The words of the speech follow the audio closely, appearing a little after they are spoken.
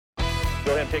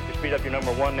go ahead and pick your speed up. Your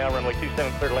number 1 now, runway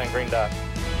 27, clear to land, green dot.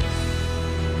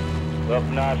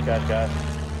 Welcome to Oshkosh, guys.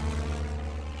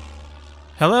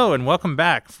 Hello and welcome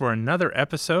back for another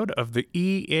episode of the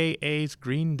EAA's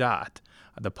Green Dot,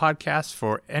 the podcast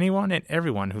for anyone and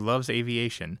everyone who loves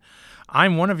aviation.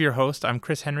 I'm one of your hosts. I'm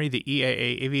Chris Henry, the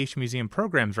EAA Aviation Museum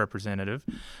Programs representative.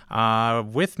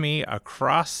 With me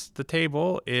across the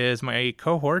table is my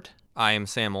cohort. I am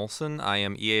Sam Olson. I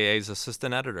am EAA's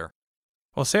assistant editor.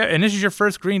 Well, Sam, and this is your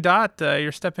first Green Dot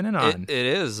you're stepping in on. It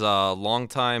is a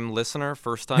long-time listener,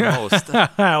 first-time host.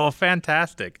 Well,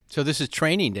 fantastic. So this is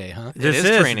training day, huh? It is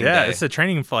training day. It's a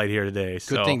training flight here today.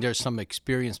 Good thing there's some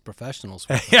experienced professionals.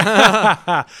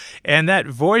 And that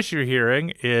voice you're hearing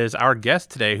is our guest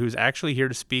today, who's actually here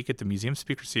to speak at the Museum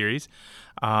Speaker Series.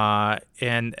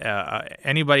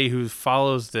 Anybody who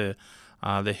follows the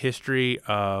history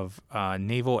of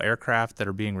naval aircraft that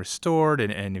are being restored,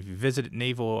 and if you visit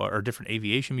naval or different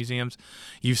aviation museums,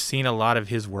 you've seen a lot of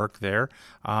his work there.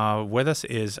 With us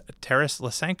is Taras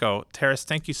Lysenko. Taras,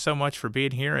 thank you so much for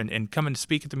being here and coming to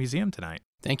speak at the museum tonight.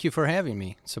 Thank you for having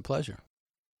me. It's a pleasure.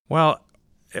 Well,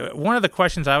 one of the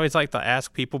questions I always like to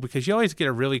ask people, because you always get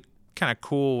a really kind of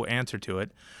cool answer to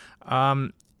it,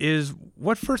 is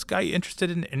what first got you interested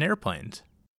in airplanes?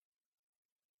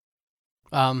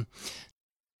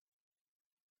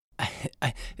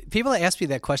 People ask me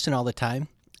that question all the time,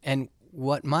 and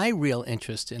what my real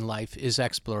interest in life is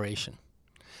exploration.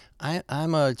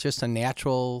 I'm just a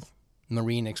natural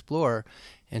marine explorer,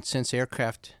 and since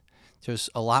there's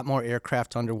a lot more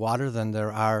aircraft underwater than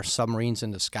there are submarines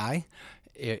in the sky,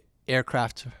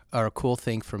 aircraft are a cool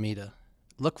thing for me to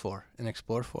look for and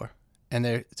explore for. And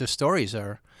the stories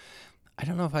are, I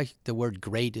don't know if the word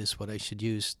great is what I should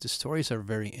use. The stories are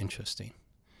very interesting.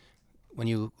 When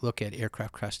you look at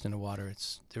aircraft crashed in the water,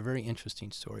 they're very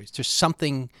interesting stories. There's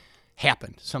something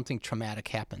happened, something traumatic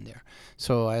happened there.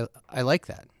 So I like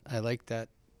that. I like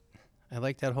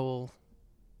that whole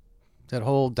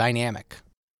dynamic.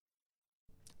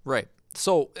 Right.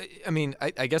 So, I mean,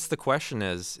 I guess the question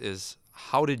is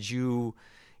how did you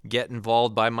get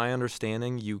involved? By my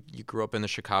understanding, you grew up in the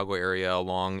Chicago area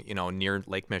along, near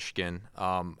Lake Michigan.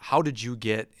 How did you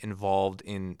get involved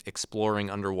in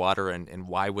exploring underwater, and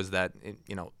why was that,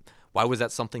 why was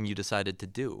that something you decided to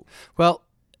do? Well,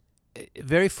 a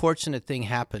very fortunate thing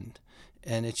happened,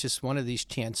 and it's just one of these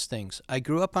chance things. I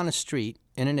grew up on a street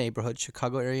in a neighborhood,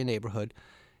 Chicago area neighborhood,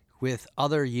 with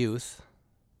other youth,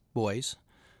 boys,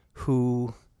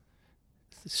 who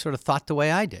sort of thought the way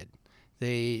I did.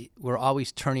 They were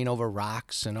always turning over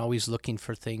rocks and always looking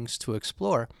for things to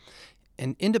explore.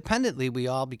 And independently, we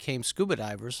all became scuba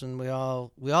divers, and we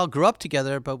all grew up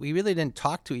together, but we really didn't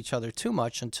talk to each other too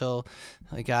much until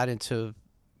I got into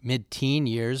mid-teen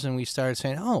years, and we started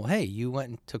saying, "Oh, hey, you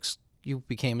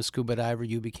became a scuba diver,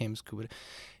 you became a scuba diver."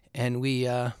 And we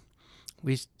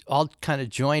all kind of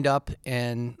joined up,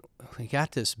 and we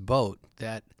got this boat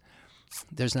that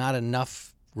there's not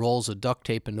enough rolls of duct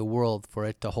tape in the world for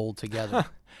it to hold together.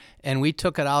 And we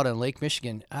took it out on Lake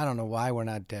Michigan. I don't know why we're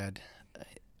not dead.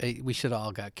 We should have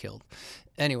all got killed.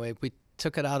 Anyway, we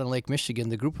took it out on Lake Michigan,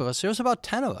 the group of us. There was about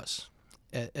 10 of us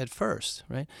at first,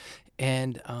 right?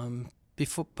 And when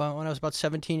I was about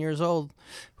 17 years old,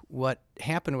 what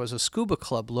happened was a scuba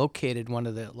club located one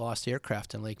of the lost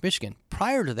aircraft in Lake Michigan.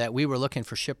 Prior to that, we were looking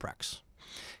for shipwrecks,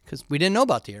 because we didn't know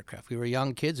about the aircraft. We were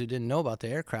young kids who didn't know about the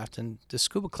aircraft, and the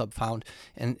scuba club found.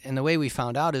 And the way we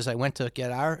found out is I went to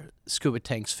get our scuba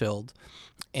tanks filled,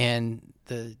 and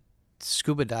the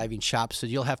scuba diving shop said,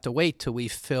 "You'll have to wait till we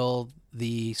fill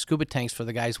the scuba tanks for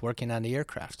the guys working on the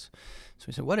aircraft." So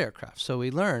we said, "What aircraft?" So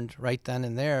we learned right then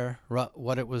and there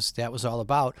what that was all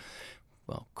about.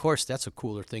 Well, of course, that's a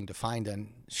cooler thing to find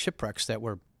than shipwrecks that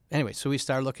were. Anyway, so we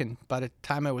started looking. By the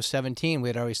time I was 17, we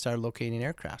had already started locating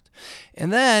aircraft.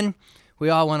 And then we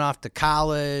all went off to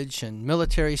college and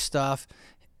military stuff,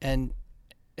 and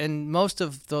most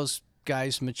of those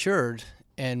guys matured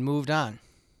and moved on.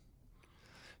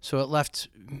 So it left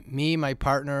me, my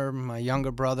partner, my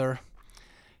younger brother,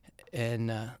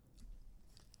 and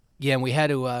and we had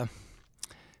to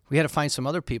find some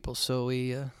other people. So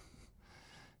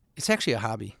it's actually a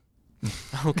hobby.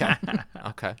 Okay.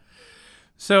 Okay.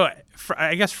 So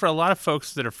I guess for a lot of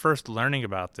folks that are first learning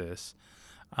about this,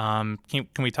 can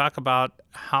we talk about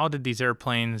how did these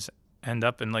airplanes end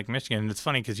up in Lake Michigan? And it's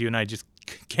funny because you and I just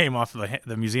came off of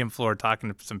the museum floor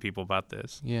talking to some people about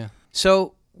this. Yeah.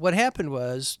 So what happened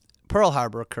was Pearl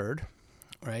Harbor occurred,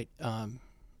 right,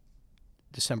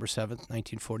 December 7th,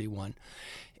 1941.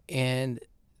 And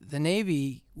the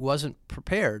Navy wasn't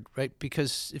prepared, right,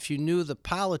 because if you knew the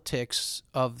politics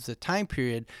of the time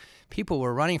period, people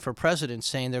were running for president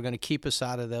saying they're going to keep us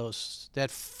out of that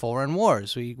foreign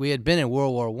wars. We had been in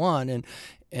World War I,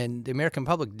 and the American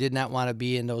public did not want to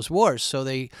be in those wars. So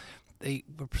they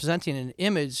were presenting an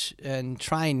image and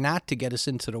trying not to get us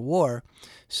into the war.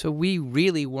 So we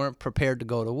really weren't prepared to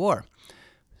go to war.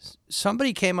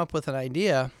 Somebody came up with an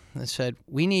idea and said,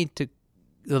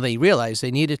 they realized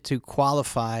they needed to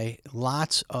qualify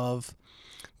lots of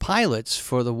pilots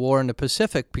for the war in the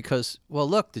Pacific because, well,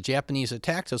 look, the Japanese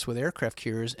attacked us with aircraft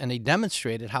carriers, and they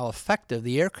demonstrated how effective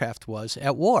the aircraft was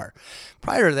at war.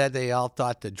 Prior to that, they all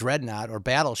thought the dreadnought or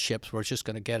battleships were just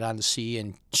going to get on the sea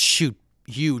and shoot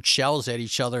huge shells at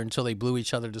each other until they blew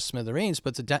each other to smithereens.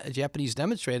 But the Japanese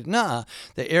demonstrated,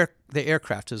 the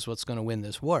aircraft is what's going to win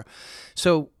this war.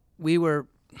 So we were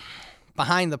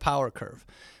behind the power curve.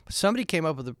 But somebody came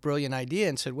up with a brilliant idea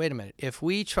and said, wait a minute, if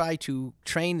we try to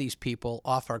train these people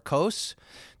off our coasts,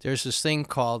 there's this thing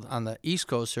called, on the East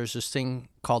Coast, there's this thing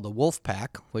called the Wolf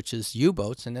Pack, which is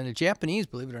U-boats. And then the Japanese,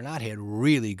 believe it or not, had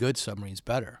really good submarines,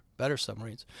 better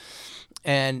submarines.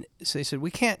 And so they said,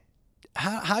 we can't,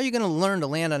 how are you going to learn to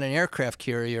land on an aircraft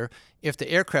carrier if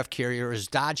the aircraft carrier is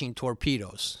dodging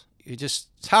torpedoes? It's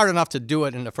hard enough to do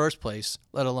it in the first place,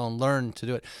 let alone learn to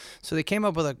do it. So they came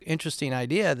up with an interesting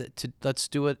idea let's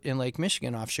do it in Lake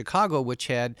Michigan off Chicago, which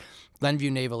had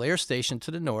Glenview Naval Air Station to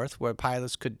the north, where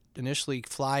pilots could initially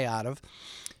fly out of.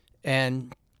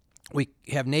 And we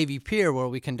have Navy Pier where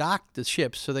we can dock the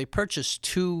ships. So they purchased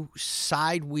 2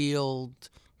 side-wheeled,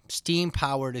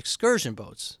 steam-powered excursion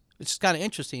boats, which is kind of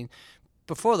interesting.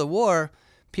 Before the war,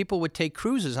 people would take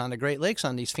cruises on the Great Lakes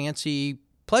on these fancy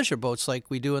pleasure boats like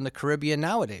we do in the Caribbean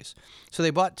nowadays. So they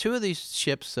bought 2 of these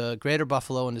ships, the Greater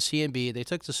Buffalo and the C&B. They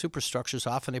took the superstructures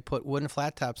off and they put wooden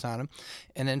flat tops on them.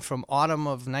 And then from autumn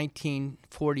of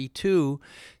 1942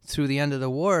 through the end of the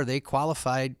war, they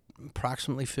qualified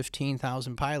approximately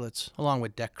 15,000 pilots, along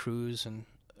with deck crews and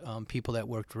people that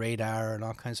worked radar and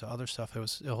all kinds of other stuff. It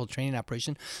was a whole training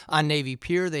operation. On Navy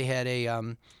Pier, they had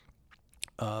a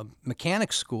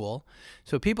mechanics school.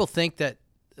 So people think that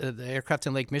the aircraft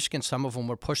in Lake Michigan, some of them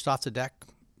were pushed off the deck.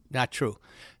 Not true.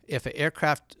 If an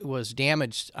aircraft was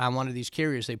damaged on one of these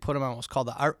carriers, they put them on what's called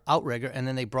the outrigger, and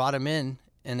then they brought them in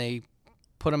and they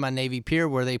put them on Navy Pier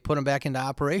where they put them back into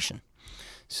operation.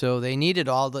 So they needed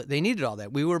all that.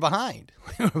 We were behind.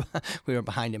 We were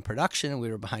behind in production.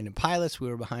 We were behind in pilots. We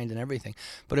were behind in everything.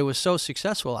 But it was so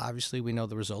successful. Obviously, we know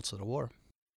the results of the war.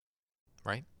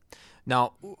 Right.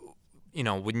 Now,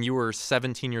 when you were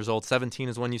 17 years old, 17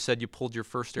 is when you said you pulled your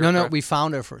first aircraft? No, we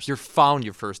found our first. You found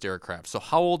your first aircraft. So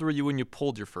how old were you when you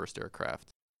pulled your first aircraft?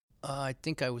 I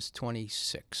think I was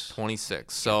 26.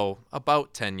 26. So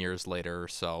about 10 years later or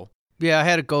so. Yeah, I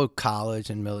had to go to college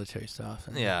and military stuff.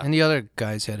 And the other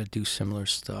guys had to do similar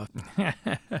stuff.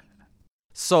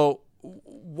 So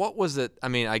what was it? I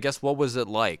mean, I guess what was it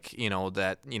like?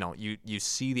 That you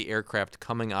see the aircraft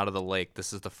coming out of the lake.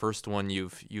 This is the first one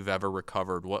you've ever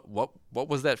recovered. What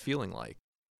was that feeling like?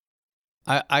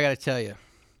 I got to tell you,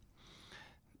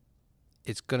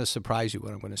 it's going to surprise you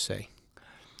what I'm going to say.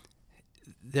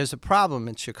 There's a problem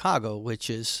in Chicago, which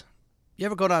is, you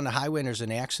ever go down the highway and there's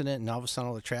an accident and all of a sudden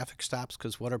all the traffic stops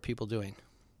because what are people doing?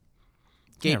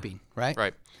 Gaping, right?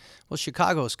 Right. Well,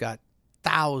 Chicago's got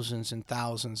thousands and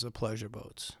thousands of pleasure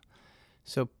boats.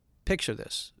 So picture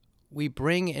this. We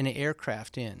bring an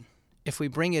aircraft in. If we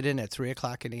bring it in at 3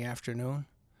 o'clock in the afternoon,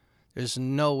 there's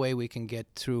no way we can get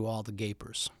through all the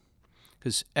gapers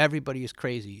because everybody is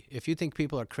crazy. If you think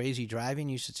people are crazy driving,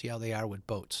 you should see how they are with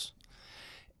boats.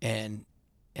 And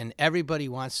everybody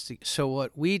wants to. So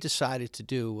what we decided to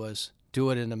do was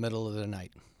do it in the middle of the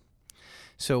night.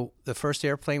 So the first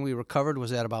airplane we recovered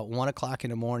was at about 1 o'clock in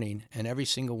the morning, and every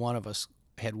single one of us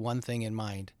had one thing in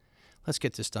mind. Let's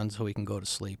get this done so we can go to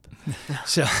sleep.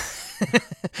 So,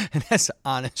 and that's the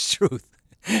honest truth.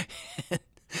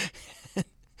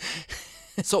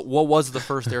 So what was the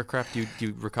first aircraft you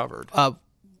recovered?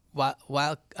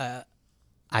 While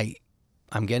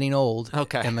I'm getting old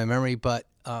in my memory, but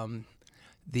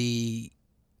the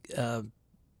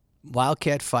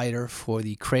Wildcat fighter for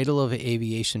the Cradle of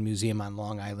Aviation Museum on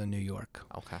Long Island, New York.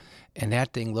 Okay. And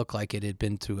that thing looked like it had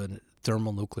been through a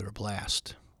thermonuclear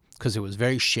blast because it was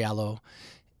very shallow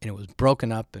and it was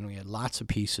broken up and we had lots of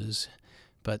pieces.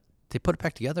 But they put it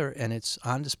back together and it's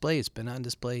on display. It's been on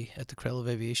display at the Cradle of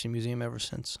Aviation Museum ever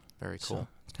since. Very cool. So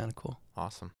it's kind of cool.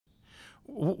 Awesome.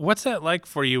 What's that like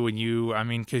for you when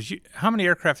because how many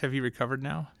aircraft have you recovered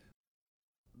now?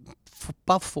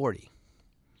 About 40.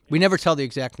 We never tell the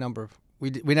exact number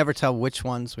We never tell which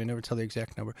ones. We never tell the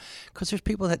exact number because there's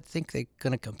people that think they're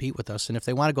going to compete with us. And if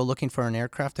they want to go looking for an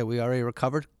aircraft that we already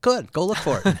recovered, good. Go look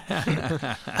for it.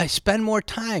 I spend more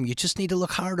time. You just need to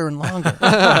look harder and longer.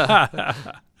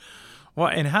 Well,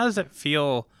 and how does it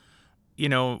feel,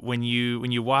 when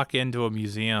you walk into a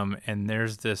museum and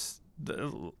there's this,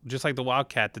 just like the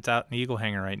Wildcat that's out in the Eagle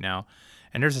Hangar right now,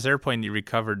 and there's this airplane you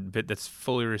recovered that's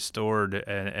fully restored,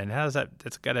 and how does that?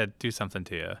 It's got to do something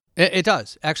to you. It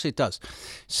does. Actually, it does.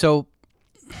 So,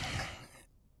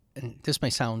 and this may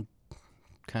sound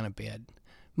kind of bad.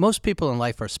 Most people in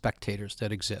life are spectators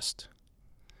that exist.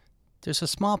 There's a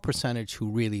small percentage who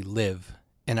really live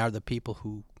and are the people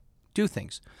who do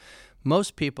things.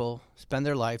 Most people spend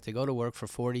their life, they go to work for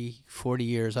 40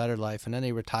 years out of their life, and then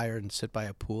they retire and sit by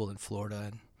a pool in Florida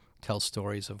and tell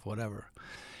stories of whatever.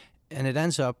 And it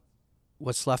ends up,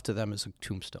 what's left of them is a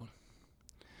tombstone.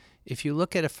 If you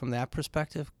look at it from that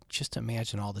perspective, just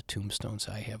imagine all the tombstones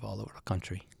I have all over the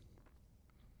country.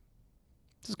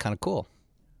 This is kind of cool,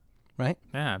 right?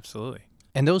 Yeah, absolutely.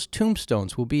 And those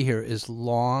tombstones will be here as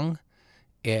long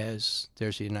as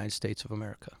there's the United States of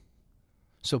America.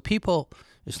 So people,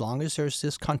 as long as there's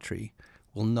this country,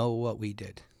 will know what we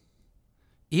did.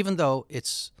 Even though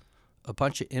it's a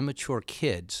bunch of immature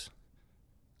kids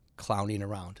clowning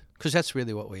around. Because that's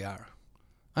really what we are.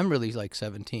 I'm really like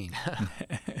 17.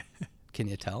 Can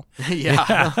you tell? Yeah.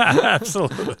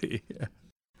 Absolutely.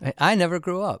 I never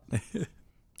grew up.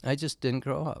 I just didn't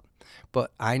grow up.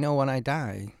 But I know when I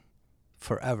die,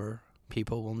 forever,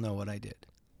 people will know what I did.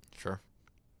 Sure.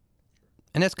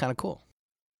 And that's kind of cool.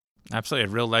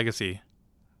 Absolutely. A real legacy.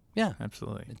 Yeah.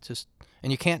 Absolutely. It's just,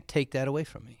 and you can't take that away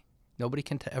from me. Nobody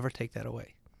can ever take that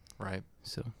away. Right.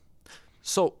 So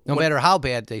no matter how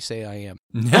bad they say I am.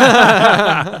 And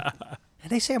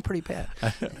they say I'm pretty bad.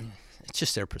 It's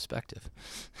just their perspective.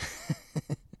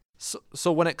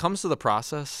 So when it comes to the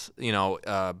process,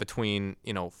 between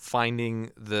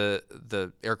finding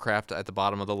the aircraft at the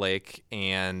bottom of the lake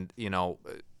and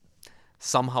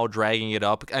somehow dragging it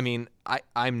up. I mean,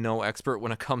 I'm no expert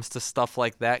when it comes to stuff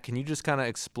like that. Can you just kind of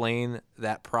explain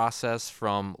that process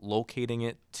from locating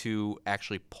it to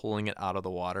actually pulling it out of the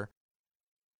water?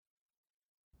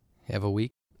 Have a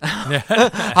week?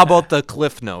 How about the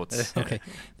Cliff Notes? Okay.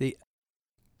 A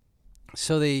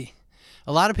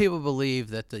lot of people believe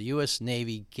that the U.S.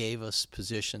 Navy gave us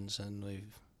positions,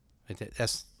 and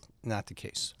that's not the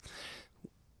case.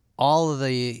 All of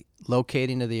the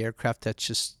locating of the aircraft, that's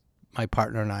just my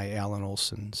partner and I, Alan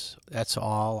Olson's. That's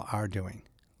all our doing.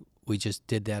 We just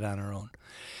did that on our own.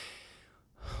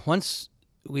 Once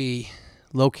we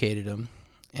located them,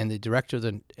 and the director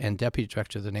and deputy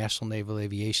director of the National Naval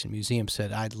Aviation Museum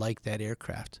said, I'd like that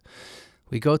aircraft.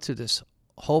 We go through this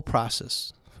whole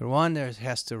process. For one,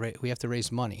 we have to raise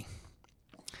money.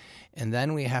 And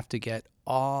then we have to get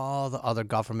all the other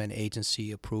government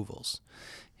agency approvals.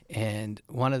 And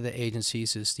one of the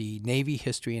agencies is the Navy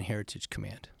History and Heritage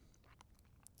Command.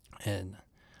 And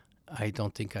I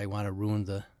don't think I want to ruin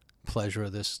the pleasure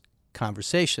of this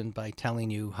conversation by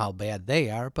telling you how bad they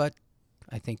are, but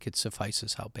I think it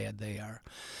suffices how bad they are,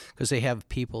 because they have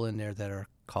people in there that are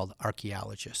called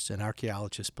archaeologists, and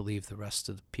archaeologists believe the rest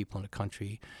of the people in the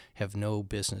country have no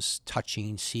business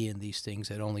touching, seeing these things,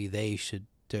 that only they should.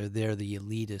 They're the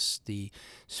elitists, the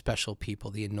special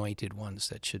people, the anointed ones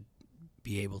that should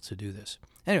be able to do this.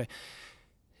 Anyway,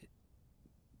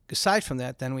 aside from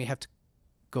that, then we have to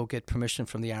go get permission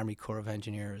from the Army Corps of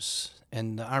Engineers,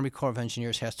 and the Army Corps of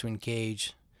Engineers has to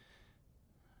engage,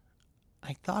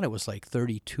 I thought it was like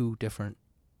 32 different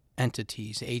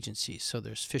entities, agencies. So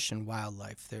there's Fish and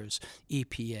Wildlife, there's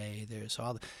EPA, there's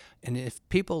all and if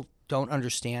people don't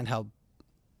understand how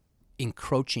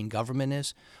encroaching government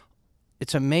is,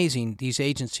 it's amazing. These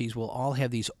agencies will all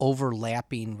have these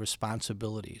overlapping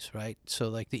responsibilities, right? So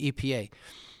like the EPA,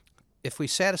 if we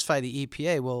satisfy the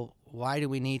EPA, well, why do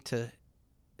we need to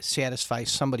satisfy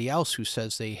somebody else who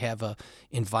says they have a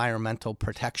environmental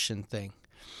protection thing?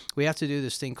 We have to do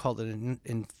this thing called the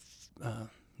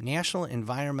National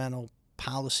Environmental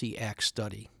Policy Act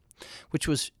study, which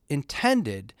was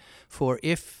intended for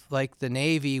if, like, the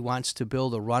Navy wants to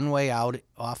build a runway out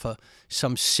off of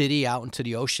some city out into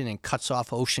the ocean and cuts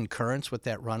off ocean currents with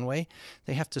that runway,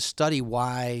 they have to study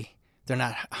why they're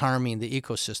not harming the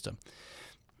ecosystem.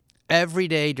 Every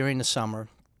day during the summer,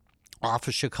 off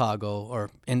of Chicago or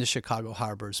in the Chicago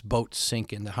harbors, boats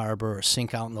sink in the harbor or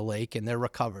sink out in the lake, and they're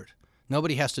recovered.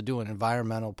 Nobody has to do an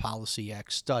Environmental Policy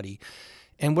Act study,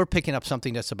 and we're picking up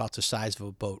something that's about the size of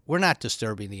a boat. We're not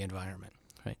disturbing the environment,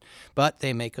 right? But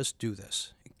they make us do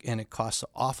this, and it costs an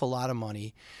awful lot of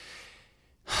money.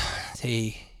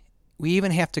 We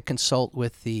even have to consult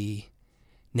with the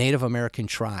Native American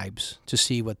tribes to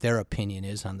see what their opinion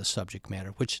is on the subject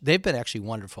matter, which they've been actually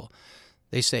wonderful.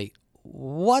 They say,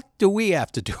 what do we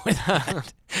have to do with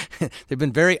that? They've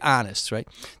been very honest, right?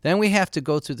 Then we have to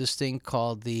go through this thing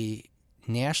called the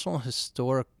National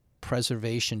Historic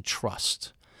Preservation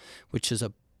Trust, which is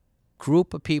a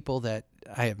group of people that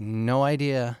I have no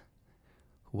idea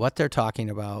what they're talking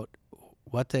about,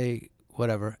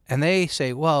 whatever. And they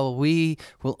say, well, we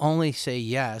will only say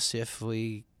yes if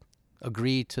we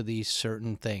agree to these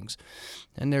certain things.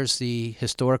 And there's the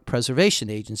historic preservation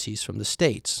agencies from the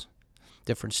states,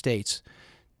 different states.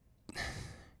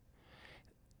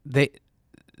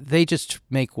 They just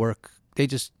make work. They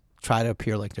just try to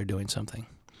appear like they're doing something.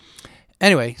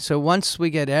 Anyway, so once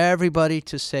we get everybody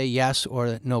to say yes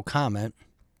or no comment,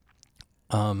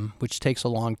 which takes a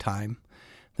long time,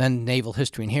 then Naval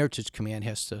History and Heritage Command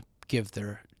has to give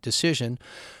their decision,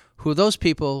 who those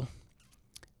people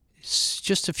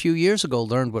just a few years ago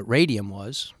learned what radium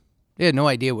was. They had no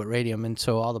idea what radium, and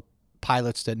so all the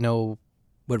pilots that know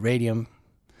what radium,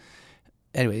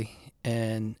 anyway,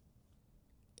 and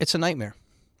it's a nightmare.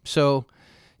 So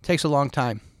it takes a long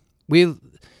time. The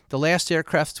last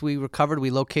aircraft we recovered, we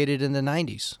located in the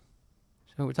 90s.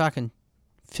 So we're talking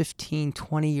 15,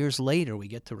 20 years later we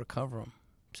get to recover them.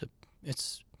 So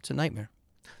it's a nightmare.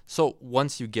 So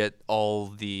once you get all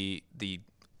the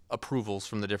approvals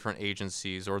from the different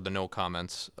agencies or the no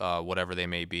comments, whatever they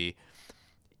may be,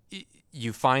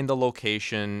 you find the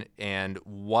location, and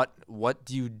what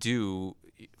do you do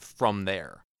from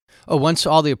there? Oh, once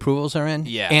all the approvals are in?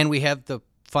 Yeah. And we have the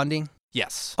funding?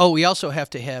 Yes. Oh, we also have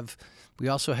to have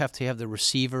the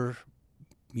receiver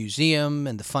museum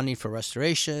and the funding for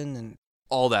restoration and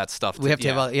all that stuff. We have to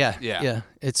have all, yeah.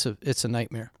 It's a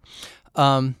nightmare.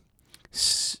 Well,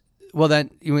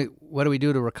 then, what do we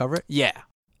do to recover it? Yeah.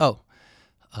 Oh,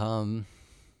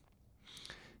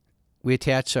 we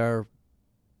attach our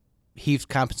heave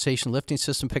compensation lifting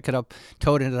system, pick it up,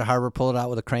 tow it into the harbor, pull it out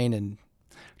with a crane, and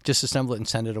disassemble it and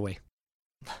send it away.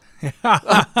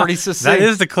 Pretty succinct. That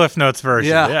is the Cliff Notes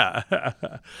version. Yeah.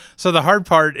 Yeah. So the hard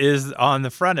part is on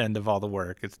the front end of all the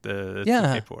work. It's the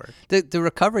paperwork. The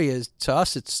recovery is, to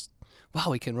us, it's, wow,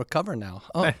 we can recover now.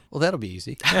 Oh, well, that'll be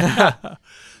easy.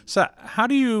 So how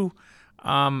do you,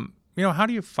 how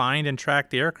do you find and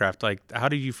track the aircraft? Like, how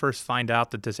did you first find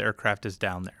out that this aircraft is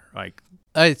down there? Like,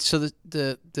 so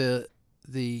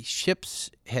the ships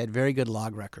had very good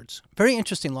log records, very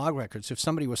interesting log records. If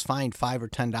somebody was fined $5 or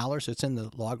 $10, it's in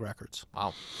the log records.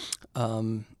 Wow.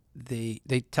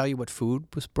 They tell you what food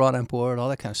was brought on board, all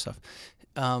that kind of stuff.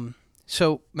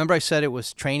 So remember I said it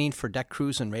was training for deck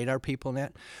crews and radar people and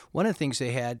that? One of the things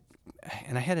they had,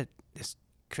 and I had this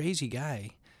crazy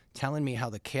guy telling me how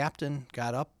the captain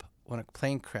got up when a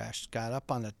plane crashed, got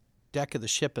up on the deck of the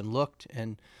ship and looked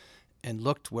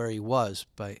where he was.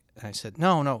 And I said,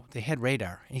 no, they had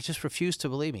radar. And he just refused to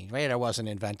believe me. Radar wasn't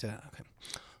invented.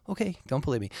 Okay, don't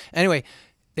believe me. Anyway,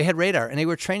 they had radar, and they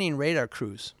were training radar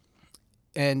crews.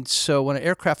 And so when an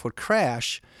aircraft would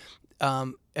crash,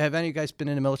 have any of you guys been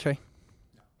in the military?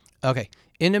 Okay.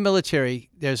 In the military,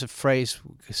 there's a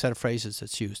set of phrases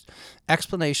that's used.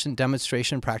 Explanation,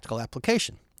 demonstration, practical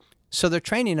application. So they're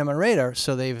training them on radar,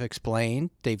 so they've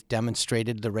explained, they've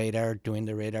demonstrated the radar, doing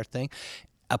the radar thing.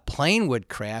 A plane would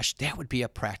crash, that would be a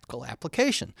practical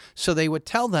application. So they would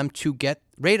tell them to get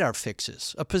radar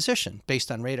fixes, a position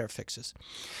based on radar fixes.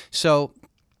 So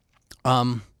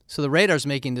the radar's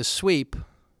making this sweep. You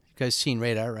guys seen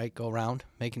radar, right? Go around,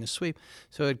 making a sweep.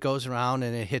 So it goes around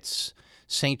and it hits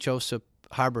St. Joseph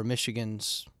Harbor,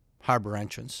 Michigan's harbor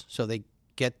entrance. So they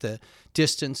get the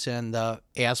distance and the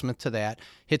azimuth to that.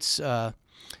 Hits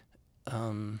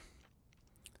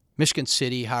Michigan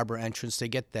City Harbor entrance, they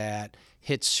get that.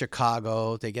 Hits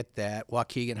Chicago, they get that.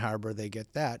 Waukegan Harbor, they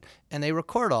get that. And they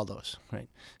record all those, right?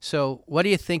 So what do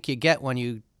you think you get when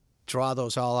you draw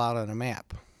those all out on a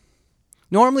map?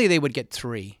 Normally they would get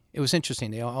 3. It was interesting.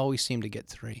 They always seem to get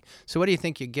 3. So what do you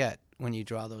think you get when you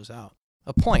draw those out?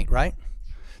 A point, right?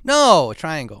 No, a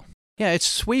triangle. Yeah, it's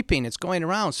sweeping. It's going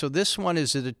around. So this one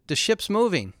is the ship's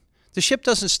moving. The ship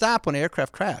doesn't stop when an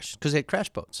aircraft crashed because they had crash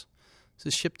boats. So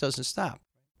the ship doesn't stop.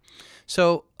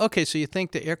 So, okay, so you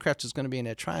think the aircraft is going to be in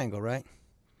that triangle, right?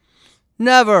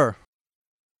 Never.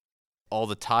 All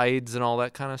the tides and all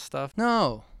that kind of stuff?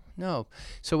 No.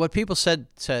 So what people said,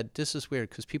 this is weird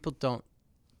because people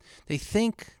they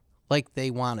think like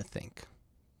they want to think.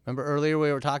 Remember earlier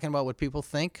we were talking about what people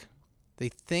think? They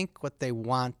think what they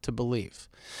want to believe.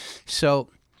 So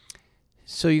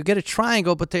you get a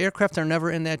triangle, but the aircraft are never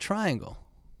in that triangle.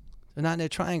 They're not in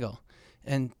that triangle.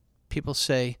 And people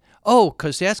say, oh,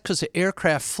 because the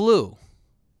aircraft flew.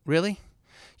 Really?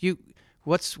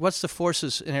 What's the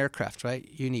forces in aircraft, right?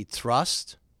 You need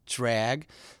thrust, drag,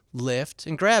 lift,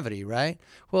 and gravity, right?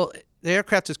 Well, the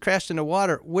aircraft has crashed into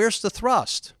water. Where's the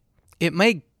thrust? It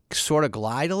may sort of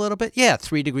glide a little bit. Yeah,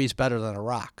 3 degrees better than a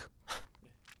rock.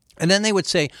 And then they would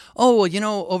say, oh,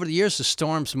 well, over the years, the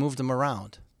storms moved them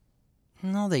around.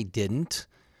 No, they didn't.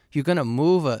 You're going to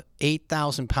move a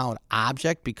 8,000-pound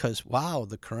object because, wow,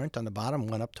 the current on the bottom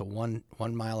went up to 1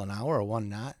 mile an hour or 1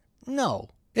 knot? No,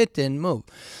 it didn't move.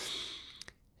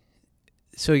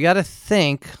 So you got to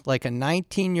think like a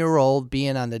 19-year-old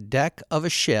being on the deck of a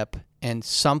ship and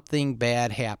something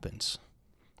bad happens.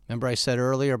 Remember I said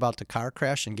earlier about the car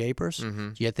crash and gapers?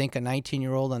 Mm-hmm. Do you think a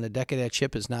 19-year-old on the deck of that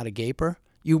ship is not a gaper?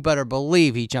 You better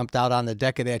believe he jumped out on the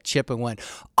deck of that ship and went,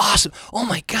 awesome. Oh,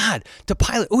 my God. The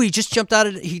pilot. Oh, he just jumped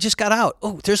out. He just got out.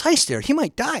 Oh, there's ice there. He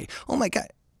might die. Oh, my God.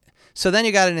 So then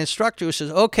you got an instructor who says,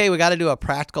 okay, we got to do a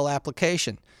practical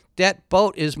application. That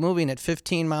boat is moving at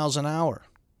 15 miles an hour.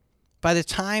 By the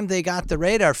time they got the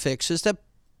radar fixes,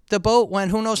 the boat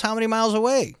went who knows how many miles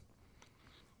away.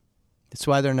 That's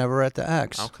why they're never at the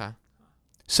X. Okay.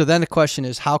 So then the question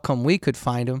is, how come we could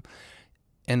find them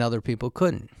and other people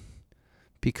couldn't?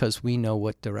 Because we know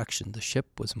what direction the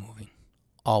ship was moving,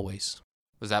 always.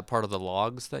 Was that part of the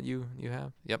logs that you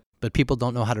have? Yep. But people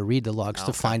don't know how to read the logs to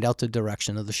Okay. find out the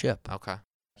direction of the ship. Okay.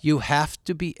 You have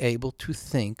to be able to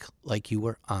think like you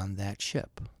were on that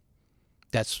ship.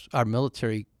 That's our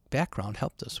military background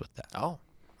helped us with that. Oh,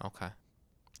 okay.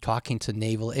 Talking to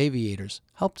naval aviators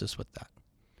helped us with that.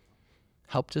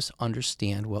 Helped us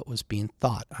understand what was being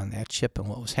thought on that ship and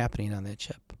what was happening on that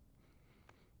ship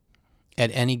at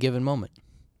any given moment.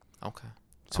 Okay.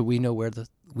 So we know where to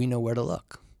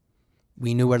look.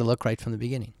 We knew where to look right from the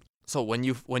beginning. So when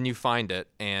you find it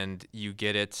and you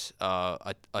get it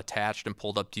attached and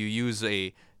pulled up, do you use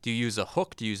a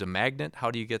hook? Do you use a magnet? How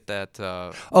do you get that?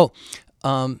 All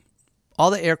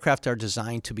the aircraft are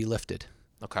designed to be lifted,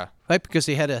 Okay. right? Because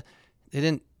they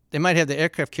might have the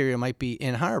aircraft carrier might be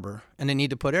in harbor and they need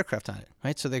to put aircraft on it,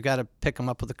 right? So they've got to pick them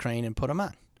up with a crane and put them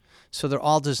on. So they're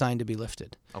all designed to be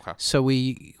lifted. Okay. So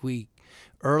we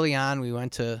early on we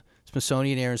went to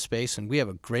Smithsonian Air and Space, and we have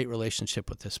a great relationship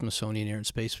with the Smithsonian Air and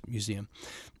Space Museum.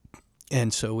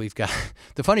 And so we've got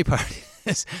the funny part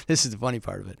is this is the funny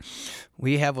part of it.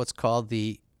 We have what's called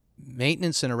the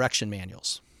maintenance and erection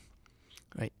manuals.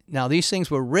 Right now, these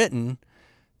things were written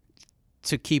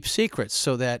to keep secrets,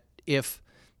 so that if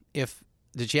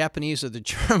the Japanese or the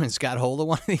Germans got hold of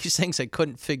one of these things, they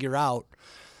couldn't figure out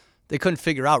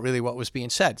really what was being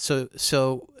said.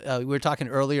 So we were talking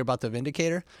earlier about the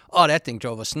Vindicator. Oh, that thing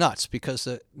drove us nuts because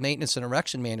the maintenance and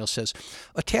erection manual says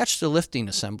attach the lifting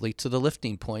assembly to the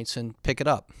lifting points and pick it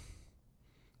up.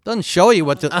 Doesn't show you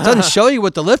what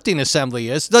the lifting assembly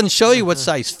is. It doesn't show you what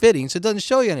size fittings. It doesn't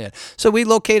show you any of that. So we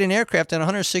locate an aircraft at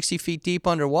 160 feet deep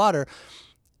underwater,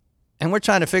 and we're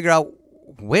trying to figure out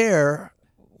where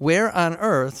on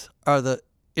earth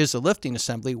is the lifting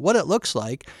assembly, what it looks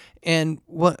like, and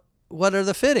what are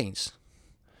the fittings.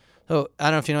 So I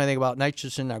don't know if you know anything about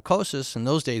nitrogen narcosis. In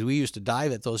those days, we used to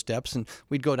dive at those depths, and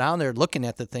we'd go down there looking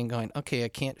at the thing going, okay, I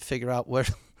can't figure out where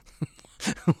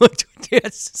what to attach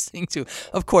this thing to.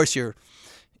 Of course,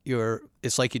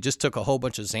 it's like you just took a whole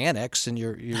bunch of Xanax and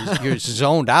you're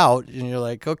zoned out, and you're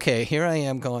like, okay, here I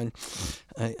am going,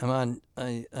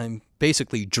 I'm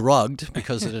basically drugged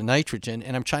because of the nitrogen,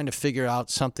 and I'm trying to figure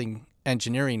out something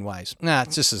engineering wise. Nah,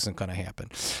 it just isn't going to happen,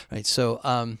 right? So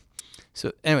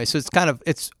anyway, so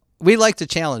we like the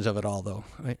challenge of it all, though.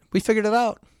 Right? We figured it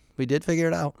out. We did figure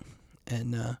it out,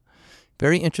 and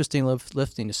very interesting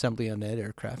lifting assembly on that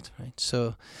aircraft, right?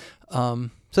 So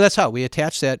that's how we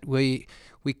attached that. We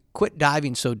quit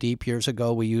diving so deep years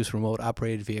ago. We used remote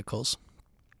operated vehicles.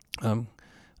 The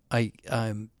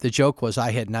joke was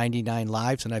I had 99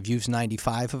 lives and I've used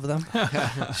 95 of them.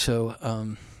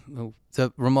 So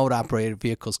the remote operated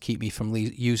vehicles keep me from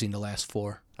using the last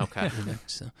 4. Okay.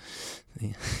 So,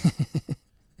 yeah.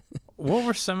 What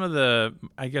were some of the,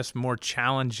 I guess, more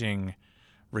challenging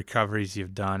recoveries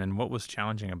you've done, and what was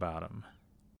challenging about them?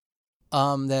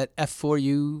 That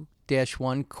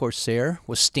F4U-1 Corsair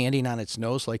was standing on its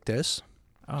nose like this.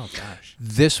 Oh, gosh.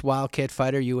 This Wildcat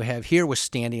fighter you have here was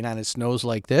standing on its nose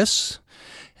like this.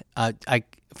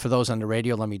 For those on the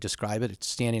radio, let me describe it. It's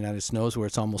standing on its nose where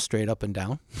it's almost straight up and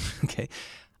down. Okay.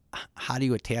 How do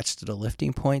you attach to the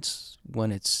lifting points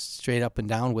when it's straight up and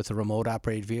down with a remote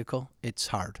operated vehicle? It's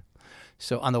hard.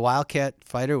 So on the Wildcat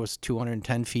fighter, it was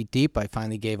 210 feet deep. I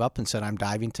finally gave up and said I'm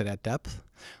diving to that depth,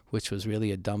 which was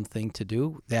really a dumb thing to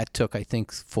do. That took, I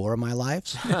think, 4 of my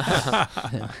lives.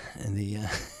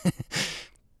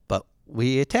 But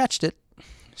we attached it.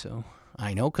 So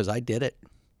I know because I did it.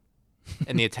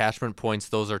 And the attachment points,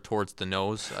 those are towards the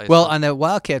nose? Well, on the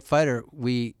Wildcat Fighter,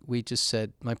 we just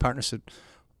said, my partner said,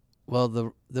 well,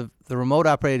 the remote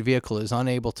operated vehicle is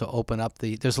unable to open up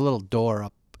there's a little door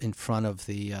up in front of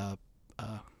the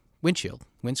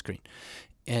windscreen.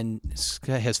 And it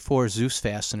has 4 Zeus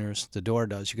fasteners, the door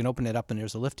does. You can open it up and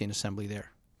there's a lifting assembly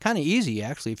there. Kind of easy,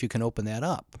 actually, if you can open that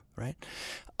up, right?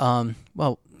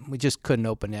 Well, we just couldn't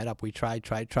open that up. We tried.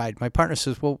 My partner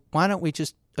says, well, why don't we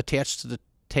just attach to the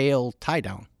tail tie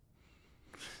down?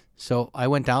 So I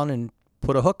went down and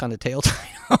put a hook on the tail tie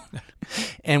down.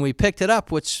 And we picked it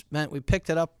up, which meant we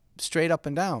picked it up straight up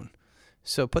and down.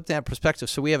 So put that in perspective.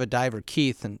 So we have a diver,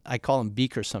 Keith, and I call him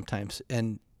Beaker sometimes.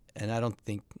 And I don't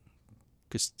think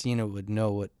Christina would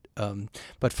know what,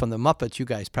 but from the Muppets, you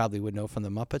guys probably would know from the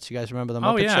Muppets. You guys remember the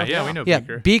Muppet show? Yeah, we know Yeah,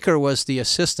 Beaker. Beaker was the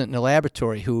assistant in the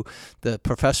laboratory who the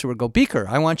professor would go, Beaker,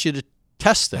 I want you to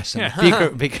test this. And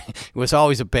Beaker, it was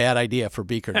always a bad idea for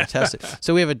Beaker to test it.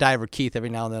 So we have a diver, Keith. Every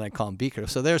now and then I call him Beaker.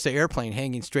 So there's the airplane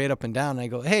hanging straight up and down. And I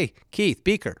go, hey, Keith,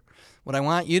 Beaker, what I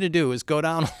want you to do is go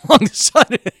down along the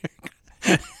side of it.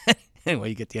 Anyway,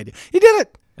 you get the idea. He did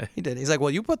it. He did. He's like,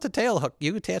 well, you put the tail hook,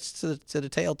 you attach to the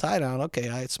tail tie down. Okay,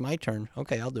 it's my turn.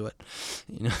 Okay, I'll do it.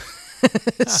 You know.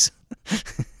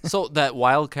 So that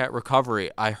Wildcat recovery,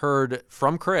 I heard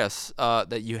from Chris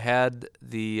that you had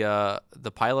the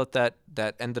pilot that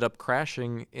ended up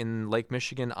crashing in Lake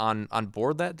Michigan on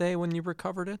board that day when you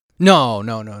recovered it. No.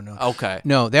 Okay.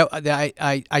 No,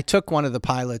 I took one of the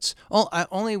pilots.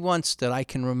 Only once that I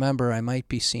can remember. I might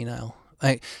be senile.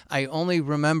 I only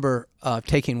remember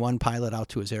taking one pilot out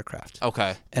to his aircraft.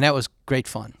 Okay. And that was great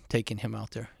fun, taking him out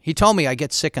there. He told me I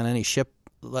get sick on any ship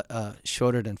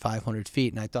shorter than 500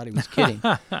 feet, and I thought he was kidding.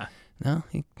 No,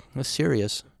 he was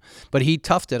serious. But he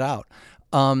toughed it out.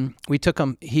 We took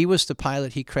him. He was the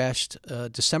pilot. He crashed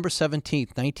December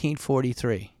 17th,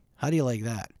 1943. How do you like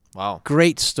that? Wow.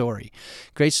 Great story.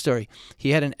 He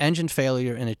had an engine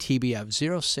failure in a TBF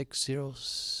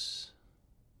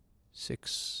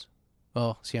 0606.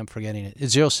 Oh, see, I'm forgetting it.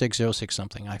 It's 0606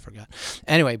 something. I forgot.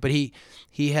 Anyway, but he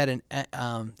had an.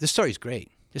 This story's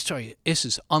great. This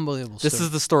is unbelievable. This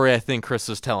is the story I think Chris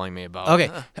was telling me about. Okay.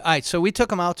 All right. So we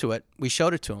took him out to it. We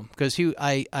showed it to him because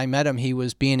I met him. He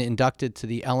was being inducted to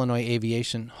the Illinois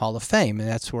Aviation Hall of Fame, and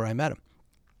that's where I met him.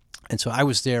 And so I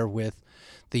was there with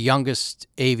the youngest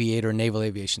aviator in naval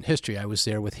aviation history. I was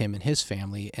there with him and his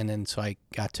family, and then so I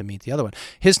got to meet the other one.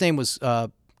 His name was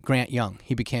Grant Young.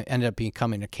 He ended up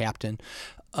becoming a captain.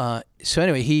 So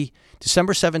anyway,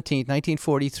 December 17th,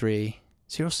 1943,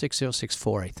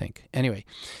 06064, I think. Anyway,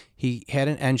 he had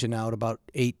an engine out about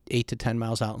 8 to 10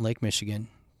 miles out in Lake Michigan,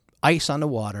 ice on the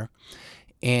water,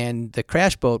 and the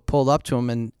crash boat pulled up to him.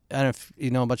 And I don't know if you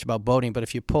know much about boating, but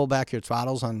if you pull back your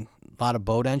throttles on a lot of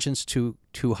boat engines too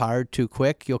hard, too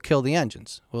quick, you'll kill the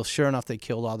engines. Well, sure enough, they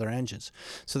killed all their engines.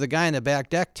 So the guy in the back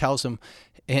deck tells him,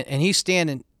 and he's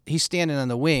standing on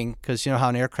the wing because you know how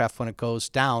an aircraft, when it goes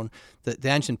down, the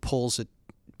engine pulls it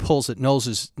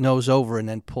nose over and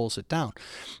then pulls it down.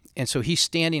 And so he's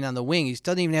standing on the wing. He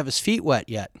doesn't even have his feet wet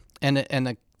yet. And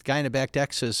the guy in the back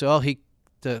deck says, "Oh,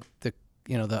 the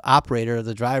operator,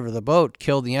 the driver of the boat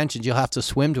killed the engines. You'll have to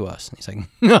swim to us." And he's like,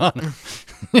 "No.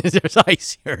 There's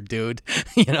ice here, dude."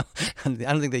 You know, I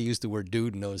don't think they used the word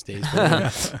 "dude" in those days.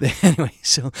 But anyway,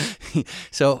 so he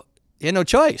had no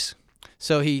choice.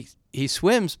 So he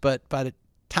swims, but by the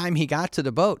time he got to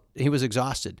the boat, he was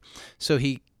exhausted. So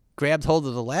he grabbed hold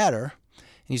of the ladder,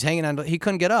 and he's hanging on. He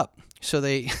couldn't get up. So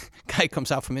the guy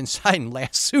comes out from inside and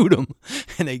lassoed him,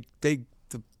 and the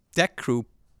deck crew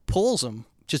pulls him,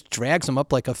 just drags him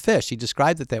up like a fish. He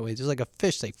described it that way, just like a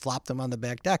fish. They flopped him on the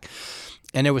back deck,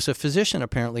 and there was a physician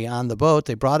apparently on the boat.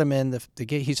 They brought him in.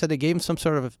 He said they gave him some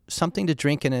sort of something to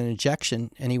drink and an injection,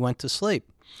 and he went to sleep.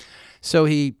 So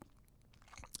he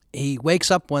wakes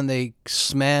up when they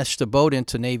smash the boat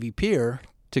into Navy Pier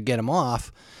to get him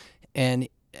off, and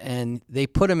they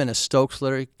put him in a Stokes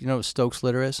litter. You know what Stokes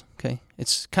litter is? Okay,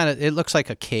 it looks like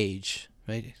a cage,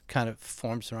 right? It kind of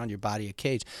forms around your body a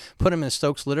cage. Put him in a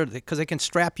Stokes litter because they can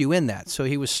strap you in that. So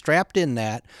he was strapped in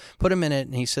that, put him in it,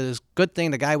 and he says, good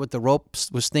thing the guy with the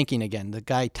ropes was thinking again. The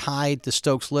guy tied the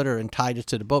Stokes litter and tied it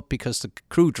to the boat because the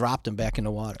crew dropped him back in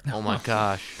the water. Oh my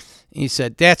gosh. He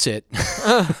said, that's it.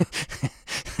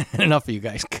 Enough of you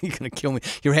guys. You're going to kill me.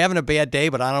 You're having a bad day,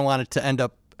 but I don't want it to end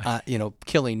up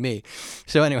killing me.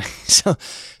 So anyway,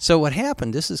 so what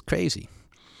happened, this is crazy.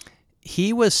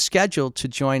 He was scheduled to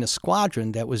join a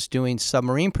squadron that was doing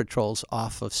submarine patrols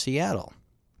off of Seattle.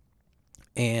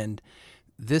 And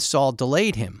this all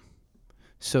delayed him.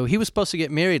 So he was supposed to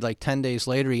get married like 10 days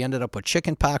later. He ended up with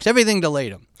chicken pox. Everything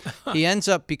delayed him. He ends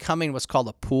up becoming what's called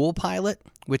a pool pilot,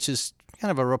 which is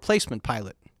kind of a replacement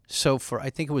pilot. So I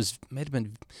think it might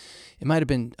have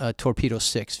been Torpedo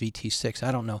 6, VT6.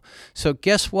 I don't know. So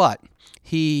guess what?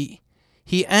 He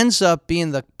ends up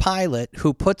being the pilot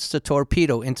who puts the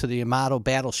torpedo into the Yamato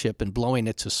battleship and blowing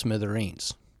it to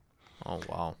smithereens. Oh,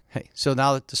 wow. Hey, so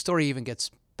now the story even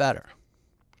gets better.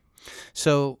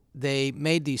 So they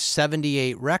made these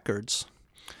 78 records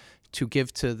to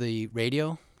give to the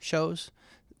radio shows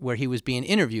where he was being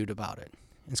interviewed about it.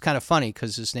 It's kind of funny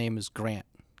because his name is Grant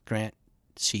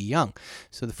C. Young.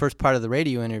 So the first part of the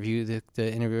radio interview,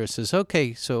 the interviewer says,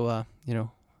 okay, so, I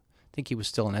think he was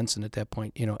still an ensign at that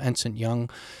point, Ensign Young,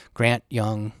 Grant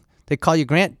Young. They call you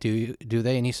Grant, do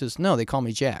they? And he says, no, they call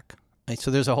me Jack. And so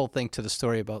there's a whole thing to the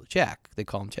story about Jack. They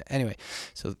call him Jack. Anyway,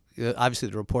 so obviously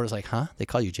the reporter's like, huh? They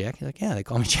call you Jack? He's like, yeah, they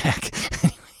call me Jack.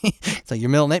 It's like, your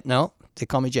middle name? No, they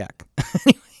call me Jack.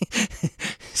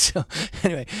 So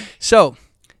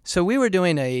we were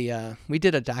doing we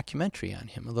did a documentary on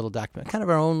him, a little document, kind of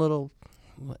our own little,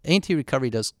 A&T Recovery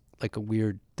does like a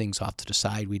weird things off to the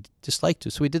side. We just like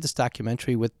to. So we did this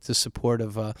documentary with the support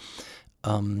of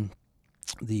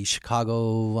the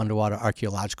Chicago Underwater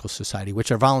Archaeological Society,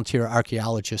 which are volunteer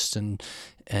archaeologists, and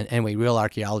anyway, real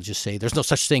archaeologists say there's no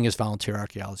such thing as volunteer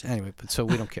archaeologists. Anyway, but so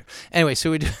we don't care. Anyway,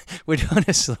 so we're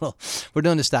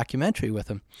doing this documentary with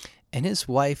him, and his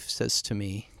wife says to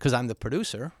me, because I'm the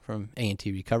producer from A&T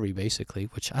Recovery, basically,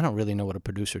 which I don't really know what a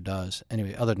producer does.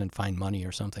 Anyway, other than find money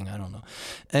or something, I don't know.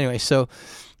 Anyway, so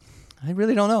I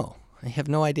really don't know. I have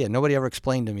no idea. Nobody ever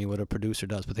explained to me what a producer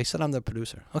does, but they said I'm the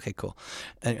producer. Okay, cool.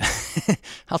 Anyway,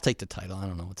 I'll take the title. I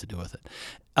don't know what to do with it.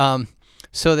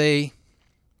 So the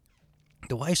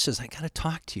wife says, I got to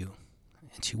talk to you.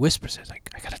 And she whispers it, like,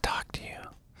 I got to talk to you.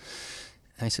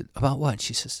 And I said, about what?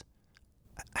 She says,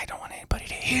 I don't want anybody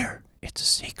to hear. It's a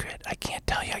secret. I can't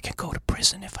tell you. I can go to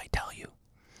prison if I tell you.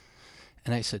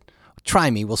 And I said,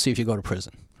 try me. We'll see if you go to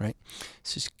prison, right?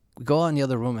 So we go in the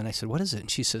other room, and I said, what is it?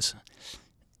 And she says,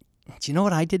 do you know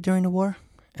what I did during the war?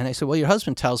 And I said, well, your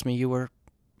husband tells me you were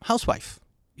a housewife.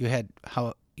 You had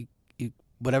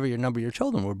whatever your number of your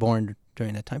children were born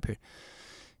during that time period.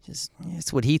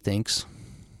 It's what he thinks.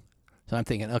 So I'm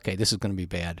thinking, okay, this is going to be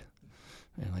bad.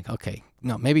 And I'm like, okay,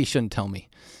 no, maybe you shouldn't tell me.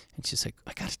 And she's like,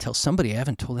 I got to tell somebody. I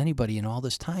haven't told anybody in all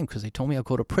this time because they told me I'll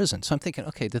go to prison. So I'm thinking,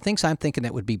 okay, the things I'm thinking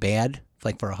that would be bad,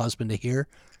 like for a husband to hear,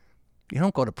 you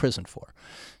don't go to prison for.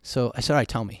 So I said, all right,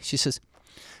 tell me. She says,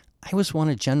 I was one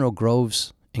of General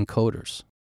Groves' encoders.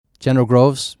 General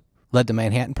Groves led the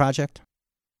Manhattan Project.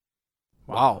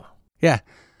 Wow. Yeah.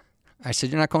 I said,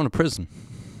 you're not going to prison.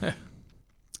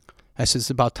 I said,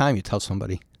 it's about time you tell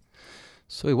somebody.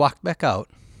 So we walked back out,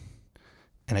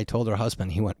 and I told her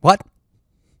husband. He went, what?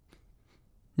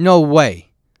 No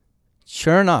way.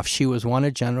 Sure enough, she was one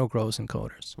of General Groves'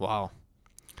 encoders. Wow.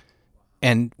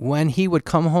 And when he would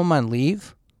come home on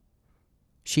leave,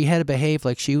 she had to behave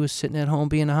like she was sitting at home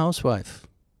being a housewife.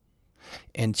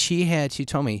 And she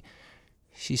told me,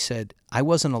 she said, I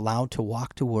wasn't allowed to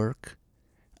walk to work.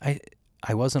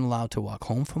 I wasn't allowed to walk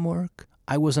home from work.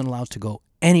 I wasn't allowed to go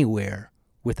anywhere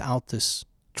without this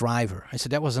driver. I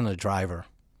said, that wasn't a driver.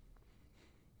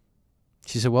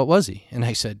 She said, what was he? And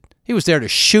I said, he was there to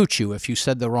shoot you if you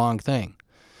said the wrong thing.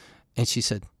 And she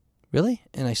said, really?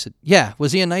 And I said, yeah.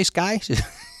 Was he a nice guy? She said,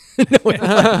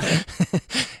 no.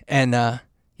 And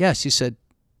yeah, she said,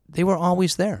 they were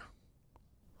always there.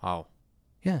 Wow.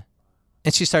 Yeah.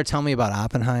 And she started telling me about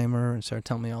Oppenheimer and started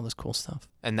telling me all this cool stuff.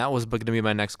 And that was going to be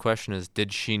my next question is,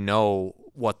 did she know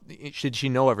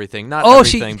everything? Not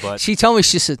everything, but... she told me,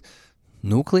 she said,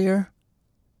 nuclear,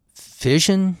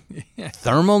 fission,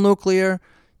 thermal nuclear,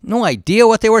 no idea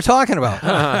what they were talking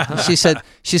about. She said,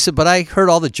 but I heard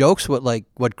all the jokes,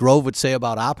 what Grove would say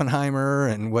about Oppenheimer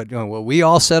and what we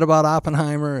all said about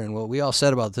Oppenheimer and what we all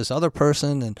said about this other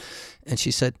person. And she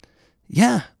said,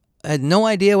 yeah, I had no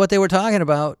idea what they were talking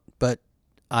about, but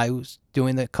I was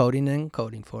doing the coding and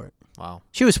encoding for it. Wow.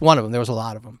 She was one of them. There was a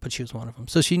lot of them, but she was one of them.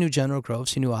 So she knew General Grove,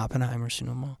 she knew Oppenheimer, she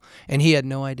knew them all. And he had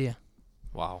no idea.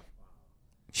 Wow.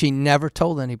 She never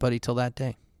told anybody till that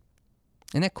day.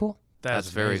 Isn't that cool? That's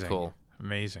very cool.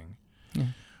 Amazing. Yeah.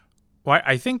 Well,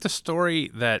 I think the story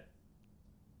that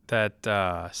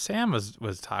Sam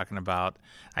was talking about,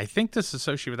 I think this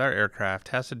associated with our aircraft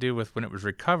has to do with when it was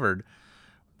recovered.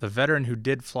 The veteran who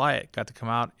did fly it got to come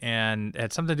out, and it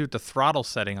had something to do with the throttle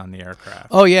setting on the aircraft.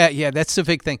 Oh yeah, that's the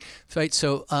big thing, right?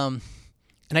 So, and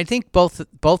I think both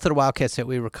of the Wildcats that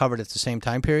we recovered at the same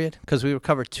time period, because we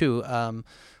recovered two,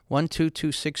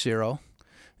 12260,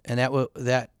 and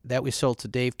that we sold to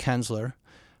Dave Kensler.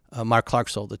 Mark Clark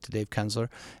sold it to Dave Kensler,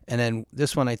 and then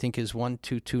this one I think is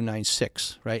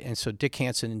 12296, right? And so Dick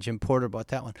Hansen and Jim Porter bought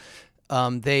that one.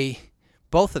 They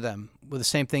both of them were the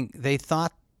same thing. They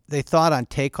thought on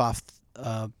takeoff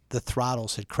the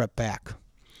throttles had crept back.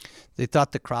 They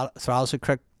thought the throttles had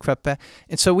crept back,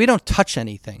 and so we don't touch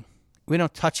anything. We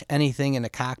don't touch anything in the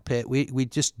cockpit. We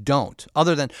just don't.